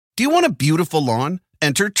Do you want a beautiful lawn?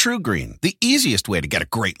 Enter TruGreen, the easiest way to get a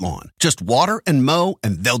great lawn. Just water and mow,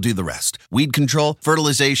 and they'll do the rest. Weed control,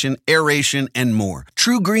 fertilization, aeration, and more.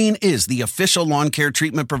 TruGreen is the official lawn care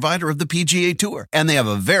treatment provider of the PGA Tour, and they have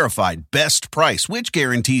a verified best price, which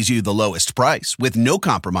guarantees you the lowest price with no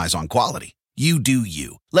compromise on quality. You do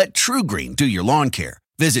you. Let TruGreen do your lawn care.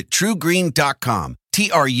 Visit TruGreen.com,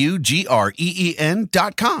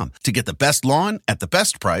 TruGreen.com, to get the best lawn at the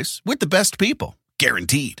best price with the best people.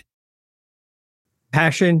 Guaranteed.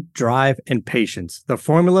 Passion, drive, and patience. The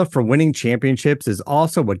formula for winning championships is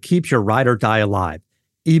also what keeps your ride or die alive.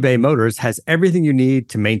 eBay Motors has everything you need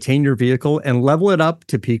to maintain your vehicle and level it up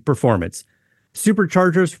to peak performance.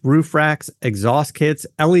 Superchargers, roof racks, exhaust kits,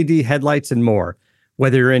 LED headlights, and more.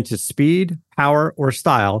 Whether you're into speed, power, or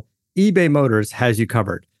style, eBay Motors has you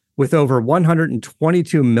covered. With over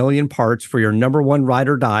 122 million parts for your number one ride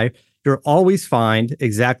or die, you'll always find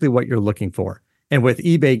exactly what you're looking for. And with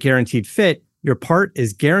eBay Guaranteed Fit, your part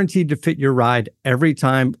is guaranteed to fit your ride every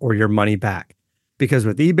time or your money back. Because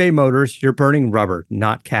with eBay Motors, you're burning rubber,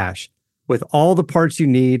 not cash. With all the parts you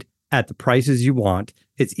need at the prices you want,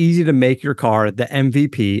 it's easy to make your car the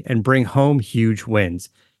MVP and bring home huge wins.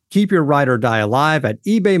 Keep your ride or die alive at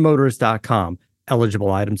ebaymotors.com.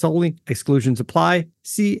 Eligible items only. Exclusions apply.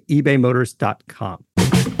 See ebaymotors.com.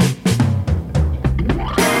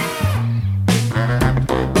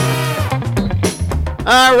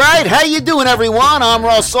 All right, how you doing, everyone? I'm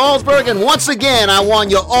Ross Salzberg, and once again, I want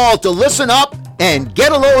you all to listen up and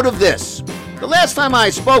get a load of this. The last time I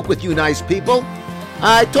spoke with you nice people,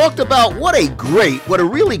 I talked about what a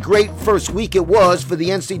really great first week it was for the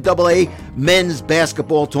NCAA men's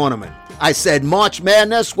basketball tournament. I said March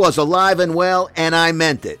Madness was alive and well, and I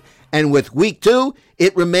meant it. And with week 2,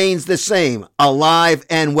 it remains the same, alive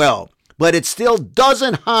and well. But it still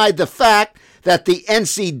doesn't hide the fact that the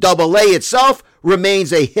NCAA itself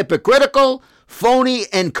remains a hypocritical, phony,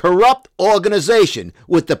 and corrupt organization,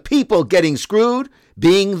 with the people getting screwed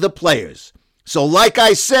being the players. So like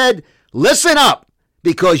I said, listen up,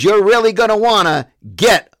 because you're really going to want to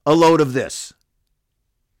get a load of this.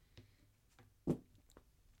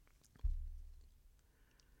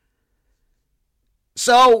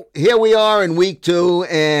 So here we are in week 2,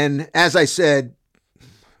 and as I said,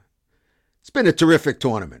 it's been a terrific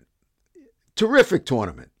tournament. Terrific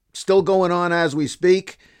tournament. Still going on as we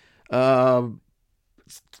speak. But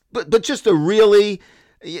just a really,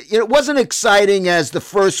 it wasn't exciting as the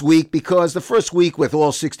first week, because the first week with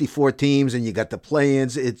all 64 teams and you got the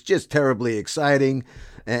play-ins, it's just terribly exciting.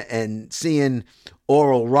 And seeing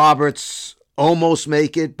Oral Roberts almost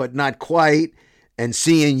make it, but not quite. And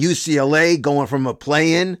seeing UCLA going from a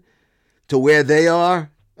play-in to where they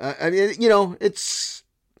are. I mean, it's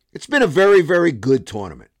been a very, very good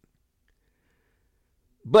tournament.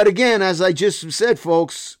 But again, as I just said,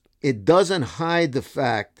 folks, it doesn't hide the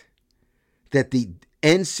fact that the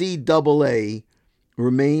NCAA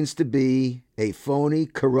remains to be a phony,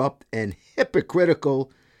 corrupt, and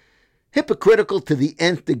hypocritical to the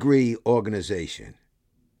nth degree organization.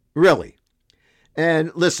 Really.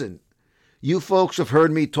 And listen, you folks have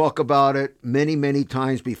heard me talk about it many, many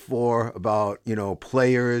times before about,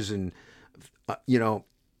 players and,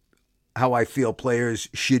 how I feel players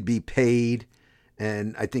should be paid.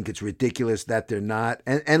 And I think it's ridiculous that they're not.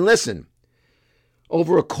 And listen,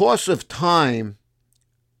 over a course of time,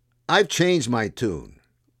 I've changed my tune.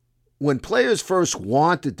 When players first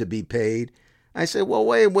wanted to be paid, I said, well,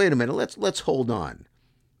 wait a minute. Let's hold on.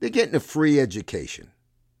 They're getting a free education.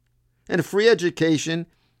 And a free education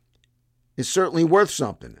is certainly worth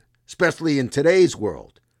something, especially in today's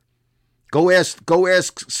world. Go ask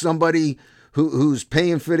somebody who's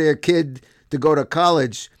paying for their kid to go to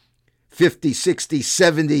college $50,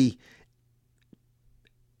 $60,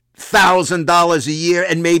 $70,000 a year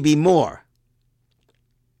and maybe more.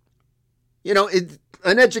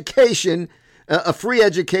 An education, a free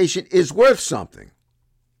education, is worth something.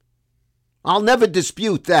 I'll never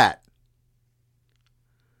dispute that.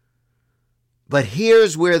 But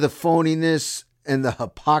here's where the phoniness and the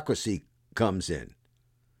hypocrisy comes in.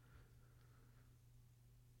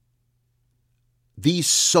 These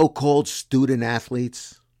so-called student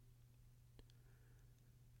athletes,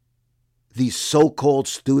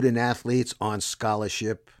 on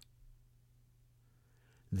scholarship,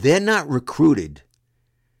 they're not recruited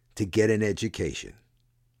to get an education.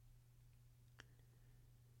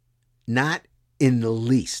 Not in the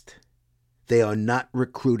least. They are not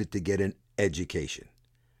recruited to get an education.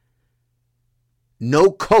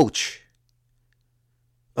 No coach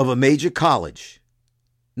of a major college,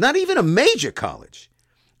 not even a major college,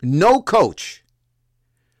 no coach.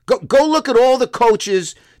 Go look at all the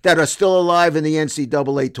coaches that are still alive in the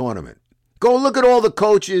NCAA tournament. Go look at all the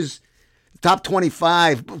coaches, top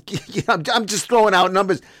 25. I'm just throwing out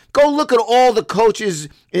numbers. Go look at all the coaches,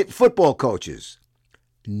 football coaches.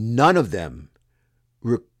 None of them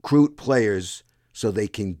recruit players so they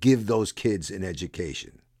can give those kids an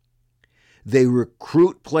education. They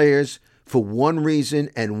recruit players for one reason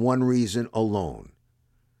and one reason alone.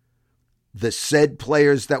 The said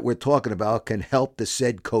players that we're talking about can help the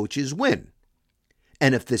said coaches win.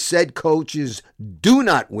 And if the said coaches do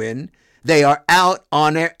not win, they are out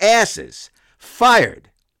on their asses, fired.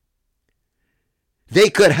 They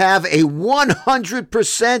could have a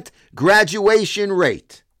 100% graduation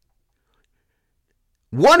rate.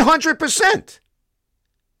 100%.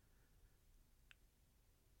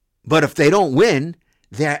 But if they don't win,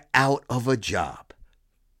 they're out of a job.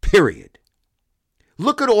 Period.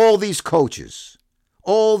 Look at all these coaches,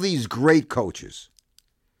 all these great coaches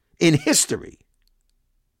in history.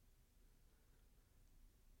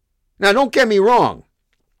 Now, don't get me wrong.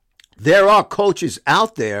 There are coaches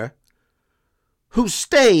out there who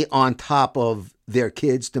stay on top of their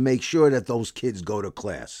kids to make sure that those kids go to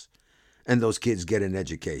class and those kids get an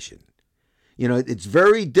education. You know, it's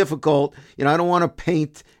very difficult. You know, I don't want to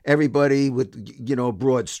paint everybody with, a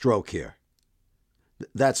broad stroke here.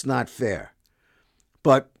 That's not fair.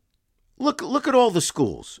 But look at all the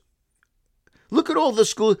schools. Look at all the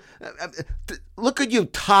schools. Look at you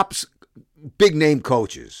top big name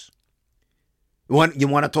coaches. You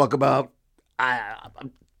want to talk about, I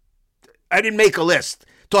didn't make a list.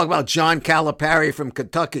 Talk about John Calipari from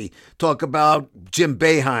Kentucky. Talk about Jim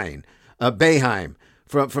Boeheim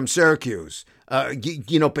from Syracuse.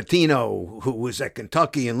 Pitino, who was at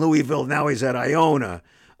Kentucky and Louisville, now he's at Iona.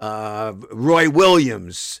 Roy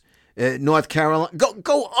Williams, North Carolina.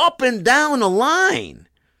 Go up and down the line.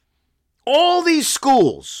 All these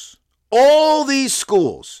schools,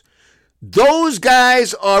 those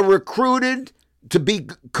guys are recruited to be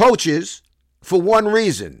coaches for one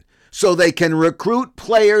reason, so they can recruit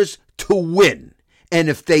players to win. And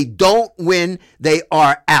if they don't win, they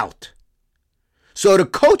are out. So the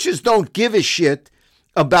coaches don't give a shit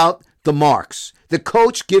about the marks. The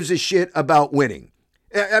coach gives a shit about winning.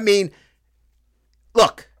 I mean,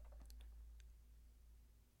 look,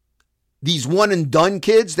 these one and done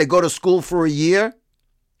kids, they go to school for a year.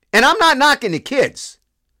 And I'm not knocking the kids.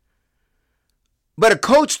 But a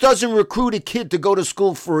coach doesn't recruit a kid to go to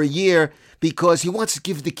school for a year because he wants to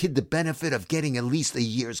give the kid the benefit of getting at least a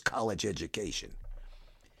year's college education.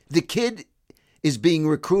 The kid is being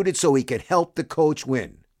recruited so he can help the coach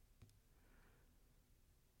win.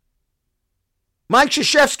 Mike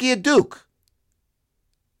Krzyzewski at Duke.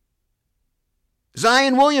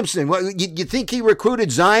 Zion Williamson. What, you think he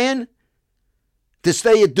recruited Zion to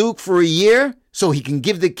stay at Duke for a year so he can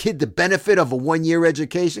give the kid the benefit of a one-year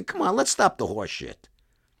education? Come on, let's stop the horse shit.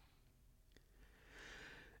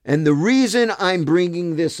 And the reason I'm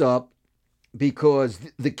bringing this up, because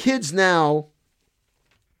the kids now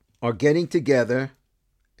are getting together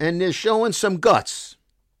and they're showing some guts.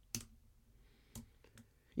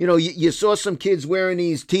 You know, you saw some kids wearing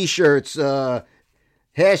these T-shirts,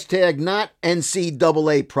 hashtag not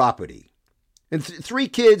NCAA property. And three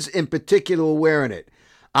kids in particular were wearing it.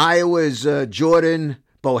 Iowa's Jordan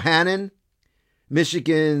Bohannon,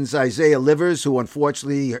 Michigan's Isaiah Livers, who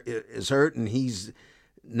unfortunately is hurt and he's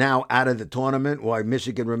now out of the tournament while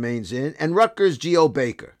Michigan remains in, and Rutgers' Geo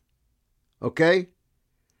Baker. Okay?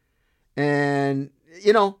 And,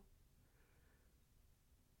 you know,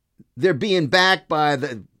 they're being backed by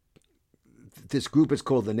this group is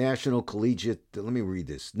called the National Collegiate, let me read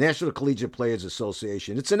this, National Collegiate Players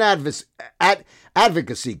Association. It's an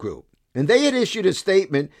advocacy group. And they had issued a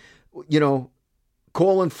statement, you know,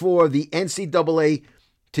 calling for the NCAA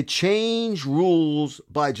to change rules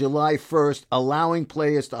by July 1st, allowing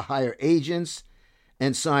players to hire agents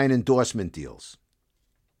and sign endorsement deals.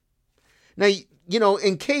 Now, you know,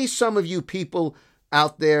 in case some of you people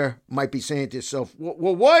out there might be saying to yourself,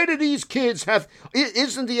 well, why do these kids have,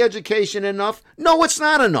 isn't the education enough? No, it's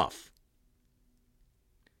not enough.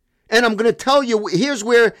 And I'm going to tell you, here's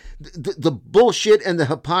where the bullshit and the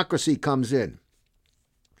hypocrisy comes in.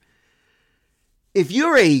 If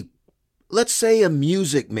you're let's say a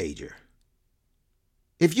music major,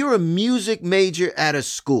 if you're a music major at a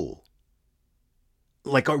school,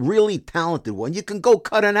 like a really talented one, you can go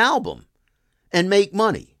cut an album and make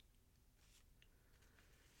money.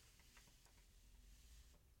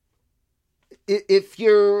 If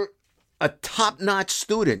you're a top-notch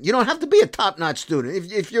student, you don't have to be a top-notch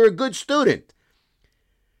student. If you're a good student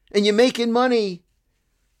and you're making money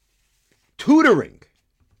tutoring,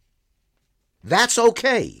 that's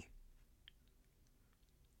okay.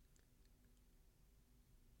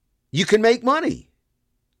 you can make money.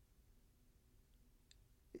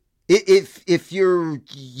 If you're,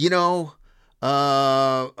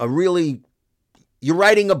 you're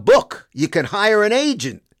writing a book, you can hire an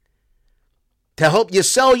agent to help you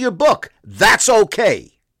sell your book. That's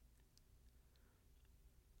okay.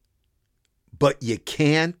 But you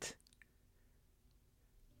can't.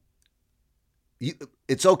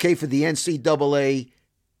 It's okay for the NCAA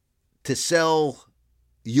to sell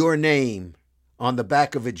your name on the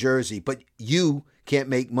back of a jersey, but you can't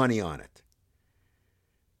make money on it.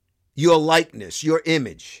 Your likeness, your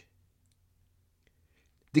image.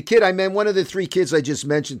 The kid one of the three kids I just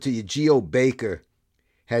mentioned to you, Geo Baker,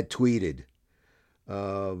 had tweeted.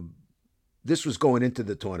 This was going into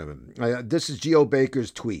the tournament. This is Geo Baker's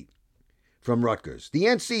tweet from Rutgers. The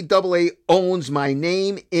NCAA owns my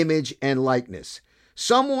name, image, and likeness.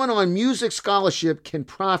 Someone on music scholarship can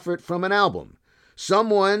profit from an album.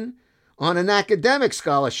 Someone on an academic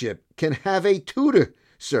scholarship can have a tutor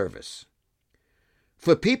service.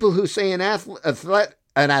 For people who say an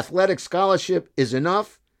athletic scholarship is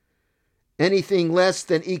enough, anything less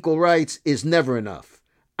than equal rights is never enough.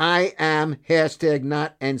 I am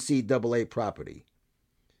 #not NCAA property.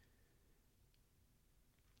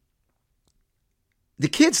 The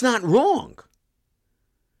kid's not wrong.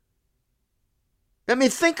 I mean,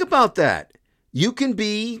 think about that. You can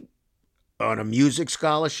be on a music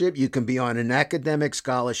scholarship. You can be on an academic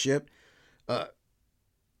scholarship.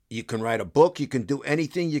 You can write a book. You can do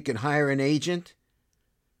anything. You can hire an agent.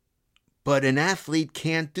 But an athlete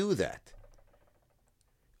can't do that.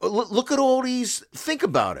 Look at all these. Think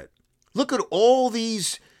about it. Look at all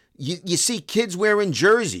these. You see kids wearing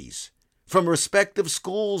jerseys from respective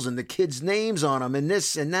schools and the kids' names on them and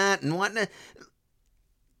this and that and whatnot.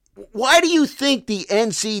 Why do you think the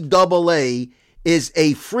NCAA is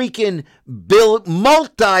a freaking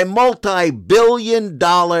multi-billion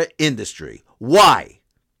dollar industry? Why?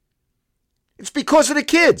 It's because of the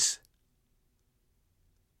kids.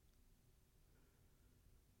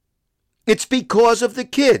 It's because of the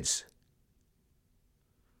kids.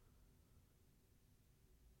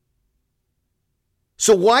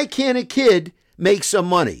 So why can't a kid make some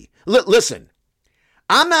money? Listen,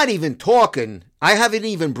 I'm not even talking, I haven't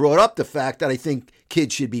even brought up the fact that I think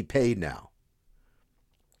kids should be paid now.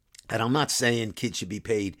 And I'm not saying kids should be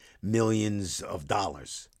paid millions of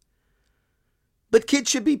dollars. But kids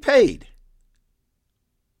should be paid.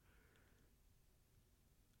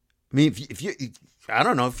 I mean,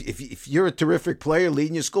 if you're a terrific player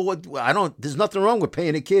leading your school, there's nothing wrong with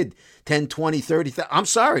paying a kid $10, $20, $30,000. I'm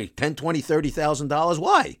sorry, $10, $20, $30,000.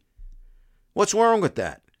 Why? What's wrong with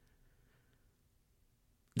that?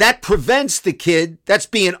 That prevents the kid, that's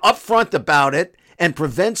being upfront about it, and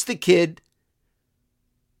prevents the kid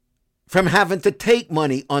from having to take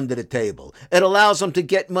money under the table. It allows him to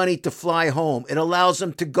get money to fly home. It allows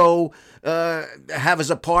him to go have his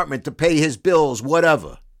apartment, to pay his bills,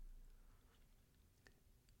 whatever.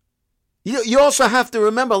 You also have to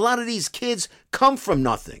remember, a lot of these kids come from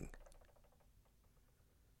nothing.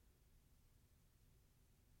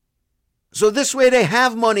 So this way they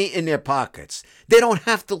have money in their pockets. They don't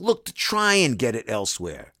have to look to try and get it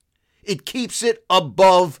elsewhere. It keeps it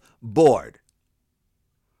above board.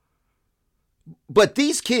 But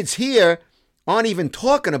these kids here aren't even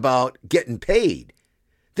talking about getting paid.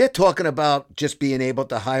 They're talking about just being able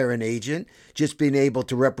to hire an agent, just being able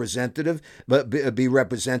to be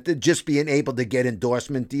represented, just being able to get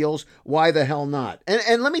endorsement deals. Why the hell not?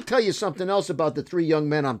 And let me tell you something else about the three young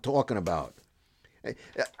men I'm talking about.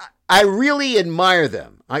 I really admire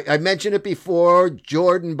them. I mentioned it before.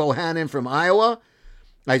 Jordan Bohannon from Iowa,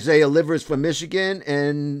 Isaiah Livers from Michigan,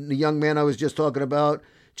 and the young man I was just talking about,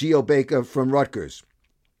 Geo Baker from Rutgers.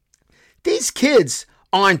 These kids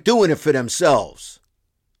aren't doing it for themselves.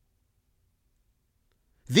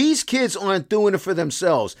 These kids aren't doing it for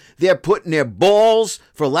themselves. They're putting their balls,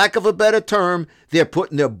 for lack of a better term, they're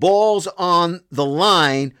putting their balls on the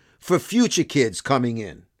line for future kids coming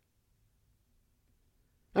in.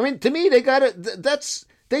 I mean, to me, they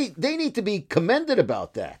need to be commended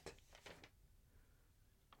about that.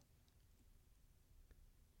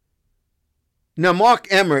 Now, Mark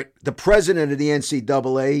Emmert, the president of the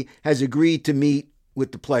NCAA, has agreed to meet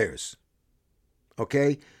with the players.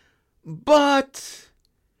 Okay? But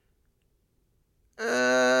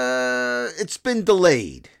it's been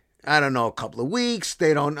delayed. I don't know, a couple of weeks.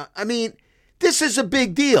 They don't know. I mean, this is a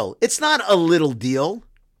big deal. It's not a little deal.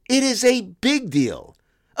 It is a big deal.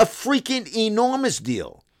 A freaking enormous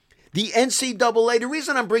deal. The NCAA, the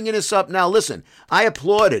reason I'm bringing this up now, listen, I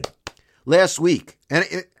applauded last week, and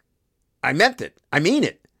I meant it. I mean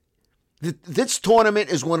it. This tournament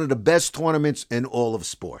is one of the best tournaments in all of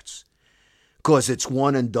sports because it's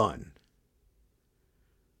one and done.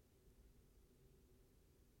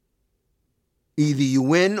 Either you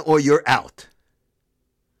win or you're out.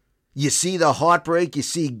 You see the heartbreak. You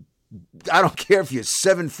see, I don't care if you're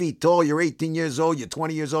 7 feet tall, you're 18 years old, you're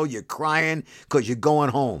 20 years old, you're crying because you're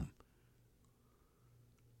going home.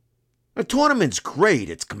 The tournament's great.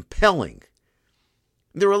 It's compelling.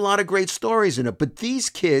 There are a lot of great stories in it. But these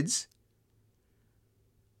kids,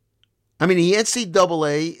 I mean, the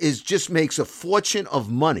NCAA just makes a fortune of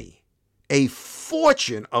money. A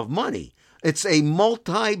fortune of money. It's a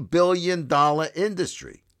multi-billion-dollar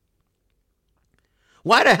industry.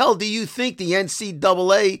 Why the hell do you think the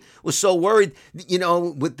NCAA was so worried,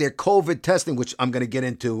 with their COVID testing, which I'm going to get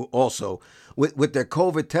into also, with their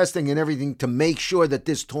COVID testing and everything to make sure that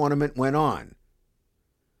this tournament went on?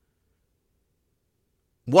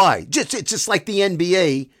 Why? It's just like the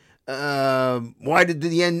NBA. Why did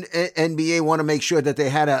the NBA want to make sure that they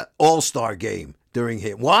had an all-star game during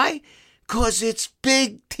here? Why? Because it's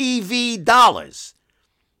big TV dollars.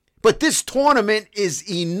 But this tournament is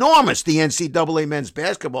enormous, the NCAA men's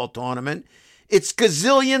basketball tournament. It's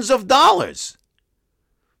gazillions of dollars.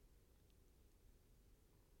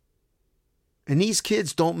 And these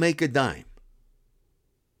kids don't make a dime.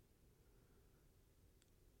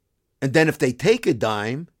 And then if they take a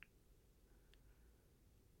dime,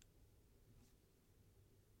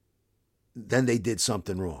 then they did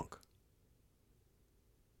something wrong.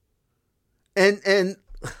 And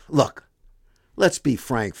look, let's be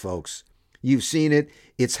frank, folks. You've seen it.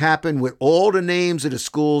 It's happened with all the names of the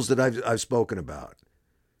schools that I've spoken about.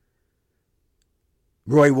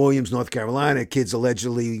 Roy Williams, North Carolina, kids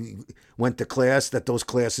allegedly went to class that those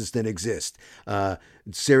classes didn't exist.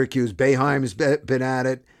 Syracuse, Boeheim has been at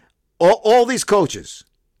it. All these coaches.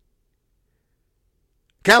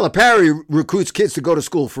 Calipari recruits kids to go to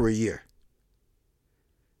school for a year.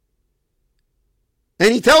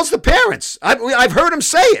 And he tells the parents, I've heard him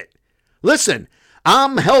say it. Listen,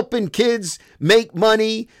 I'm helping kids make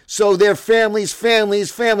money so their families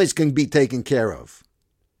can be taken care of.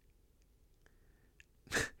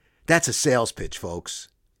 That's a sales pitch, folks,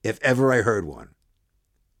 if ever I heard one.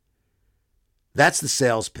 That's the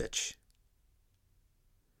sales pitch.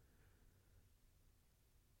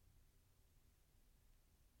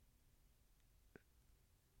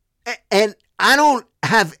 And I don't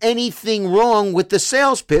have anything wrong with the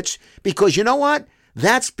sales pitch because you know what?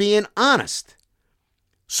 That's being honest.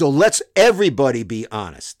 So let's everybody be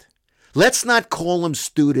honest. Let's not call them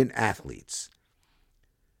student athletes.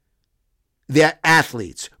 They're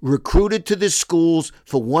athletes recruited to the schools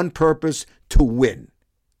for one purpose, to win.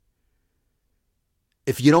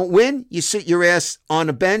 If you don't win, you sit your ass on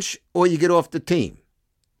a bench or you get off the team.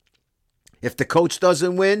 If the coach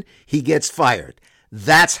doesn't win, he gets fired.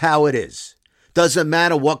 That's how it is. Doesn't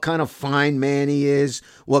matter what kind of fine man he is,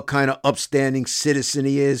 what kind of upstanding citizen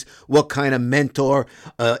he is, what kind of mentor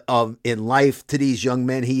in life to these young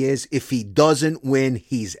men he is. If he doesn't win,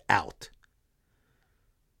 he's out.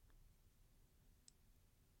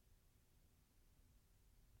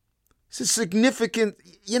 It's a significant,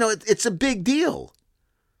 it's a big deal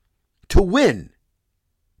to win.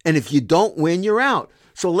 And if you don't win, you're out.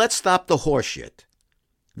 So let's stop the horse shit.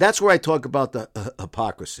 That's where I talk about the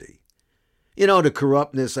hypocrisy. The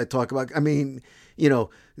corruptness I talk about. I mean,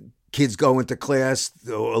 kids go into class,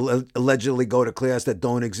 or allegedly go to class that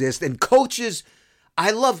don't exist. And coaches,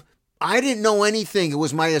 I didn't know anything. It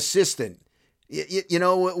was my assistant.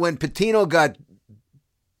 When Pitino got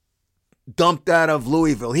dumped out of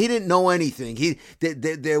Louisville, he didn't know anything.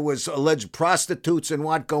 There was alleged prostitutes and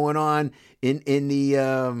what going on in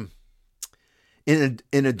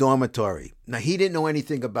a dormitory. Now, he didn't know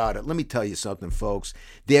anything about it. Let me tell you something, folks.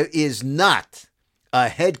 There is not a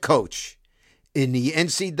head coach in the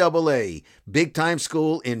NCAA, big-time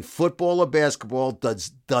school in football or basketball,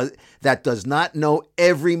 that does not know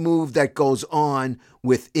every move that goes on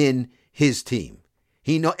within his team.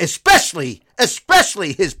 He know, especially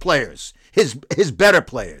his players, his better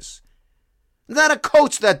players. Not a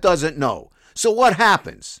coach that doesn't know. So what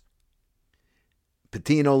happens?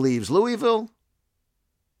 Pitino leaves Louisville.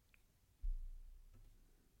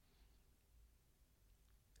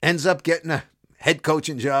 Ends up getting a head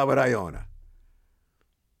coaching job at Iona.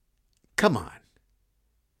 Come on.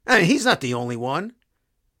 I mean, he's not the only one.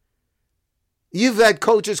 You've had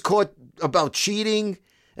coaches caught about cheating.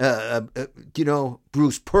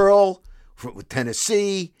 Bruce Pearl with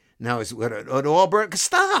Tennessee. Now he's at Auburn.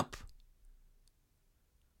 Stop.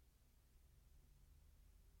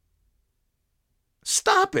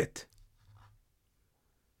 Stop it.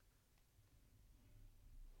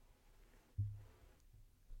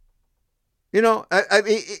 You know,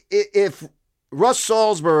 if Russ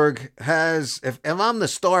Salzberg if I'm the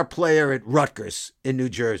star player at Rutgers in New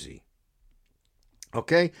Jersey,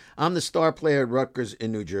 okay? I'm the star player at Rutgers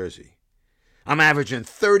in New Jersey. I'm averaging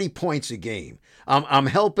 30 points a game. I'm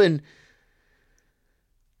helping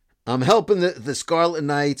the Scarlet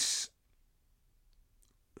Knights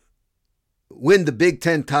win the Big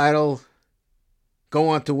Ten title, go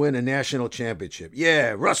on to win a national championship.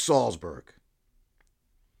 Yeah, Russ Salzberg.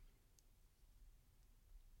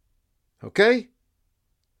 Okay?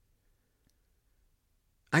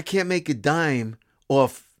 I can't make a dime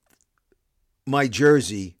off my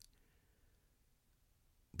jersey,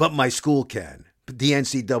 but my school can. The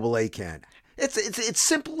NCAA can. It's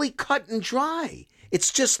simply cut and dry.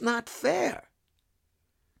 It's just not fair.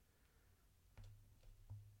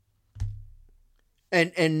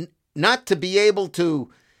 And not to be able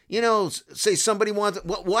to, say somebody wants,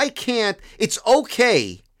 why can't, it's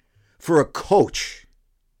okay for a coach.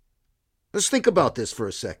 Let's think about this for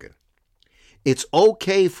a second. It's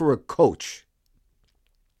okay for a coach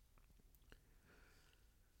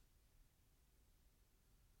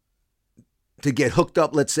to get hooked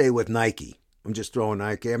up, let's say, with Nike. I'm just throwing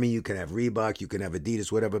Nike. I mean, you can have Reebok, you can have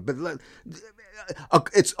Adidas, whatever. But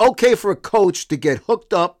it's okay for a coach to get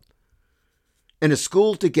hooked up and a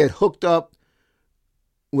school to get hooked up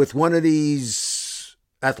with one of these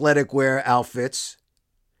athletic wear outfits.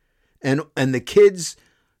 And the kids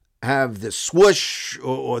have the swoosh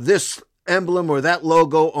or this emblem or that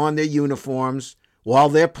logo on their uniforms while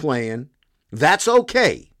they're playing. That's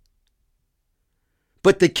okay.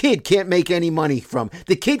 But the kid can't make any money from.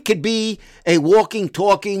 The kid could be a walking,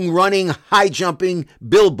 talking, running, high jumping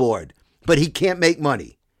billboard, but he can't make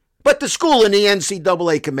money. But the school and the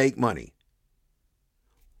NCAA can make money.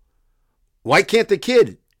 Why can't the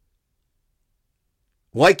kid?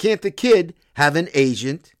 Why can't the kid have an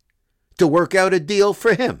agent to work out a deal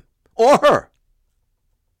for him or her?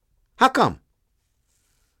 How come?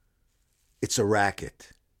 It's a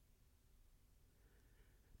racket.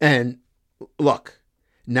 And look,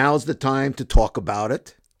 now's the time to talk about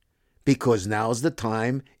it because now's the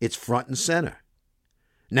time it's front and center.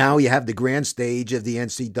 Now you have the grand stage of the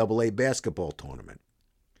NCAA basketball tournament.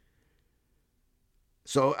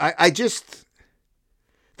 So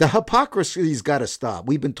the hypocrisy's got to stop.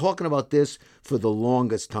 We've been talking about this for the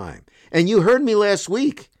longest time. And you heard me last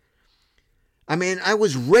week. I mean, I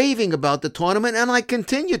was raving about the tournament and I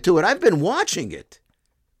continue to it. I've been watching it.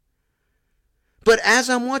 But as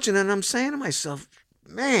I'm watching it, I'm saying to myself,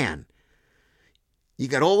 man, you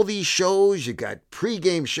got all these shows, you got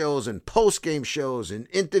pregame shows and postgame shows and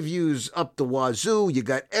interviews up the wazoo. You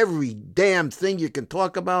got every damn thing you can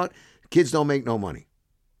talk about. Kids don't make no money.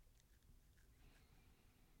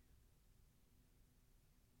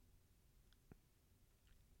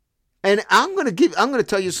 And I'm going to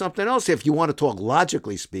tell you something else. If you want to talk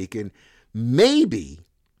logically speaking, maybe,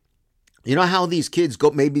 you know how these kids go,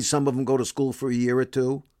 maybe some of them go to school for a year or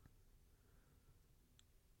two,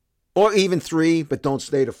 or even 3, but don't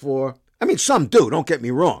stay to 4. I mean, some do, don't get me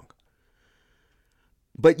wrong.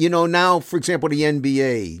 But, now, for example, the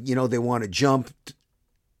NBA, they want to jump.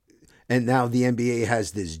 And now the NBA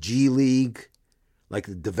has this G League, like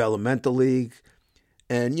the developmental league.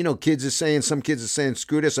 And, some kids are saying,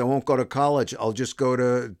 screw this, I won't go to college. I'll just go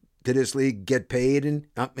to this league, get paid, and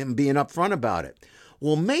being upfront about it.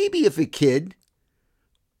 Well, maybe if a kid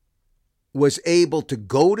was able to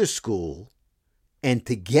go to school and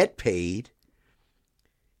to get paid,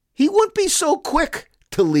 he wouldn't be so quick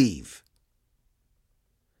to leave.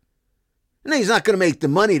 Now, he's not going to make the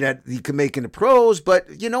money that he can make in the pros,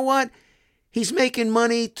 but you know what? He's making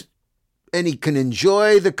money and he can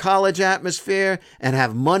enjoy the college atmosphere and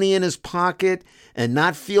have money in his pocket and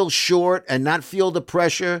not feel short and not feel the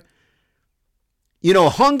pressure.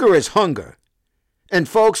 Hunger is hunger. And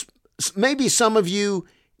folks, maybe some of you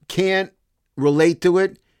can't relate to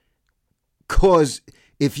it because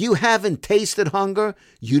if you haven't tasted hunger,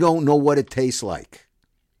 you don't know what it tastes like.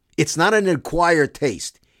 It's not an acquired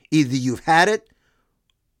taste. Either you've had it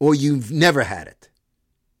or you've never had it.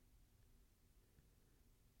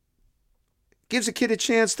 Gives a kid a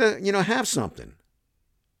chance to, have something.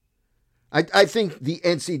 I think the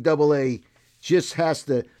NCAA just has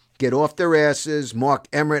to get off their asses. Mark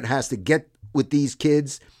Emmert has to get with these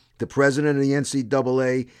kids. The president of the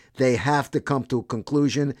NCAA, they have to come to a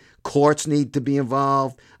conclusion. Courts need to be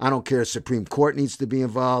involved. I don't care if Supreme Court needs to be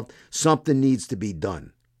involved. Something needs to be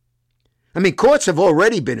done. I mean, courts have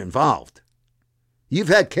already been involved. You've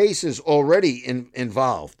had cases already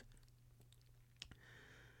involved.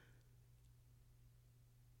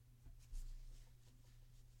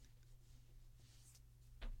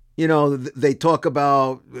 They talk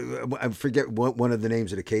about, I forget what one of the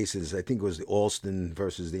names of the cases. I think it was the Alston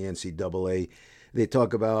versus the NCAA. They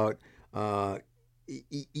talk about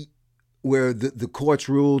where the courts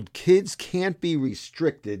ruled kids can't be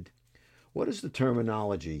restricted. What is the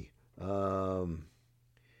terminology?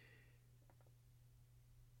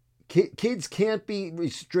 Kids can't be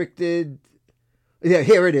restricted. Yeah,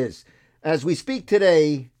 here it is. As we speak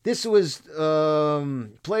today, this was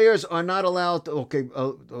players are not allowed to. Okay,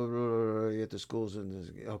 at the schools.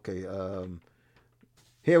 Okay,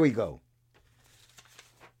 here we go.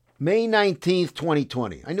 May 19th,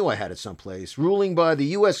 2020. I knew I had it someplace. Ruling by the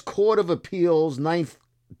U.S. Court of Appeals, 9th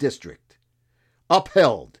District.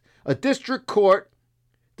 Upheld a district court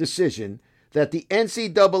decision that the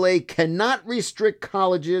NCAA cannot restrict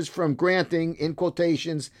colleges from granting, in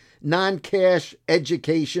quotations, non-cash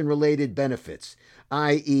education-related benefits,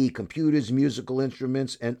 i.e. computers, musical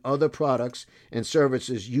instruments, and other products and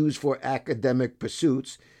services used for academic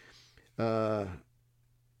pursuits,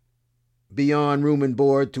 beyond room and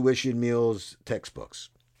board, tuition, meals, textbooks.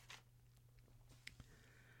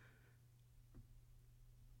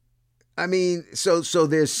 I mean, so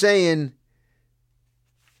they're saying,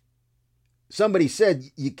 somebody said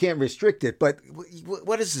you can't restrict it, but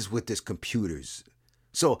what is this with this computers?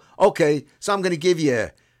 So, okay, so I'm going to give you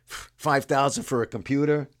 $5,000 for a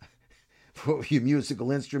computer, for your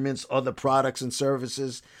musical instruments, other products and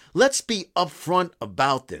services. Let's be upfront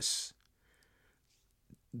about this.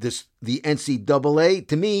 The NCAA,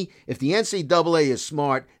 to me, if the NCAA is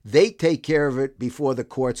smart, they take care of it before the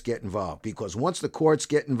courts get involved. Because once the courts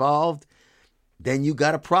get involved, then you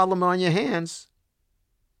got a problem on your hands.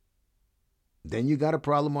 And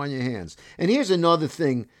here's another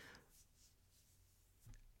thing.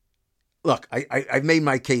 Look, I've made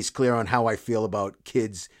my case clear on how I feel about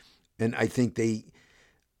kids, and I think they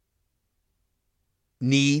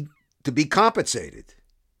need to be compensated.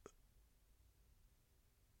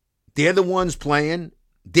 They're the ones playing.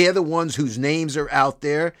 They're the ones whose names are out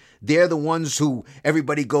there. They're the ones who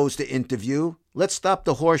everybody goes to interview. Let's stop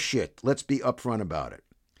the horse shit. Let's be upfront about it.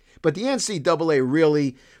 But the NCAA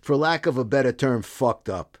really, for lack of a better term, fucked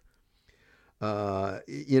up. A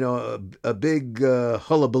big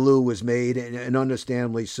hullabaloo was made, and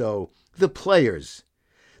understandably so. The players,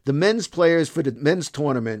 the men's players for the men's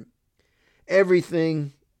tournament,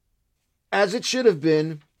 everything, as it should have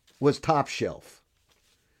been, was top shelf.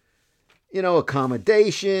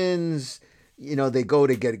 Accommodations, they go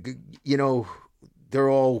to get, they're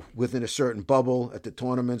all within a certain bubble at the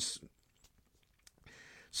tournaments.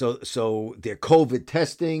 So their COVID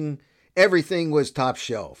testing, everything was top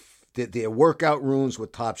shelf. Their workout rooms were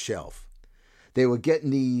top shelf. They were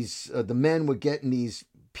getting these, the men were getting these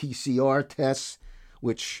PCR tests,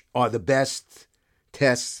 which are the best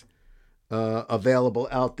tests available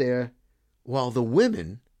out there, while the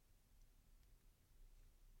women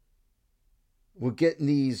were getting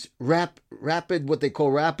these rapid, what they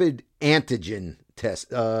call rapid antigen test,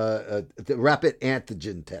 the rapid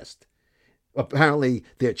antigen test. Apparently,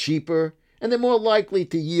 they're cheaper and they're more likely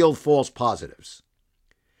to yield false positives.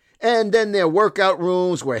 And then their workout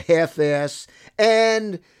rooms were half-ass.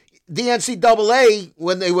 And the NCAA,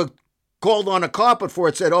 when they were called on a carpet for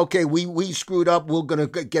it, said, okay, we screwed up. We're going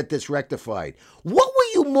to get this rectified. What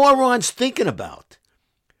were you morons thinking about?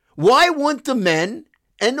 Why wouldn't the men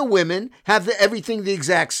and the women have everything the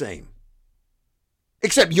exact same?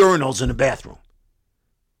 Except urinals in the bathroom.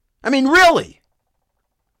 I mean, really?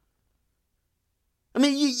 I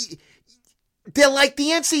mean, they're like, the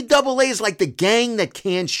NCAA is like the gang that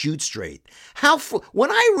can't shoot straight.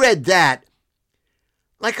 When I read that,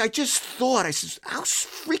 I just thought, I said, how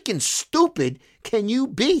freaking stupid can you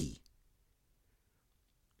be?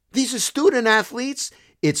 These are student athletes.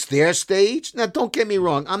 It's their stage. Now, don't get me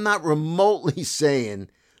wrong. I'm not remotely saying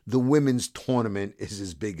the women's tournament is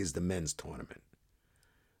as big as the men's tournament.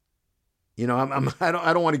 I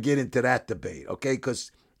don't want to get into that debate, okay?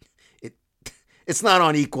 Because it's not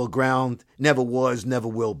on equal ground. Never was, never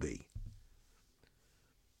will be.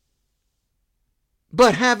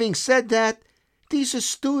 But having said that, these are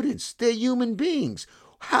students. They're human beings.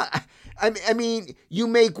 I mean,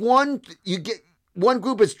 you get one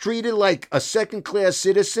group is treated like a second-class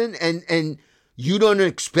citizen, and you don't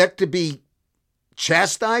expect to be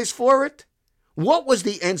chastised for it? What was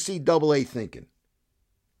the NCAA thinking?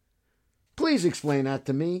 Please explain that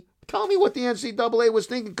to me. Tell me what the NCAA was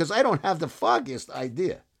thinking, because I don't have the foggiest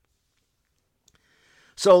idea.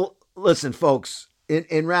 So, listen, folks,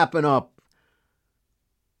 in wrapping up,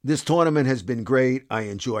 this tournament has been great. I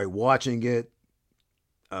enjoy watching it.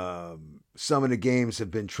 Some of the games have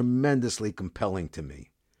been tremendously compelling to me.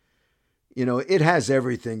 You know, it has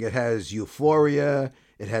everything. It has euphoria,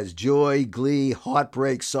 it has joy, glee,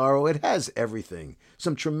 heartbreak, sorrow. It has everything.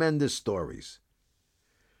 Some tremendous stories.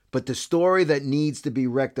 But the story that needs to be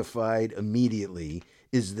rectified immediately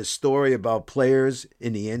is the story about players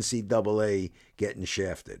in the NCAA getting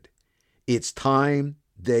shafted. It's time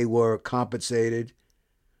they were compensated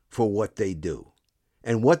for what they do.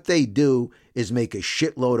 And what they do is make a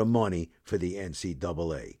shitload of money for the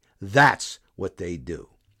NCAA. That's what they do.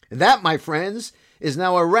 And that, my friends, is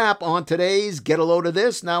now a wrap on today's Get a Load of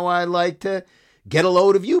This. Now I'd like to get a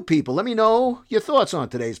load of you people. Let me know your thoughts on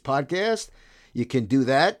today's podcast. You can do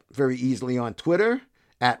that very easily on Twitter,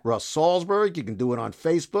 at Russ Salzberg. You can do it on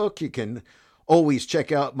Facebook. You can always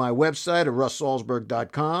check out my website at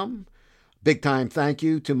russsalzberg.com. Big time thank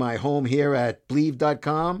you to my home here at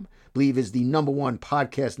Believe.com. Believe is the #1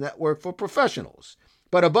 podcast network for professionals.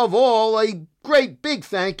 But above all, a great big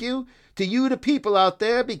thank you to you, the people out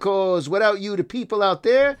there, because without you, the people out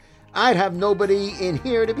there, I'd have nobody in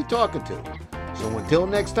here to be talking to. So until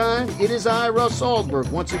next time, it is I, Russ Salzberg,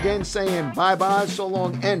 once again saying bye-bye, so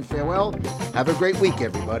long, and farewell. Have a great week,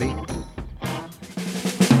 everybody.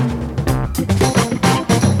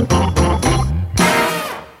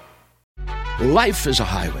 Life is a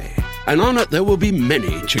highway, and on it there will be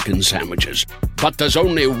many chicken sandwiches. But there's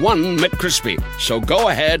only one McCrispy. So go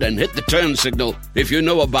ahead and hit the turn signal if you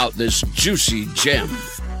know about this juicy gem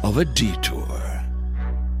of a detour.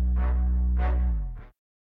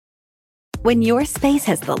 When your space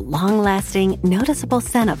has the long-lasting, noticeable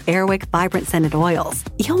scent of Airwick Vibrant Scented Oils,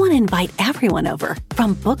 you'll want to invite everyone over,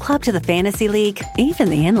 from book club to the fantasy league, even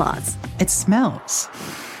the in-laws. It smells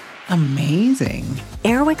amazing.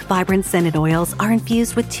 Airwick Vibrant Scented Oils are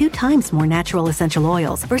infused with 2 times more natural essential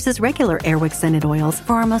oils versus regular Airwick Scented Oils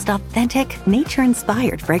for our most authentic,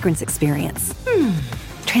 nature-inspired fragrance experience.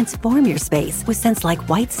 Transform your space with scents like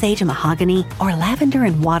white sage and mahogany or lavender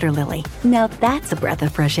and water lily. Now that's a breath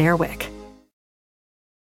of fresh Airwick.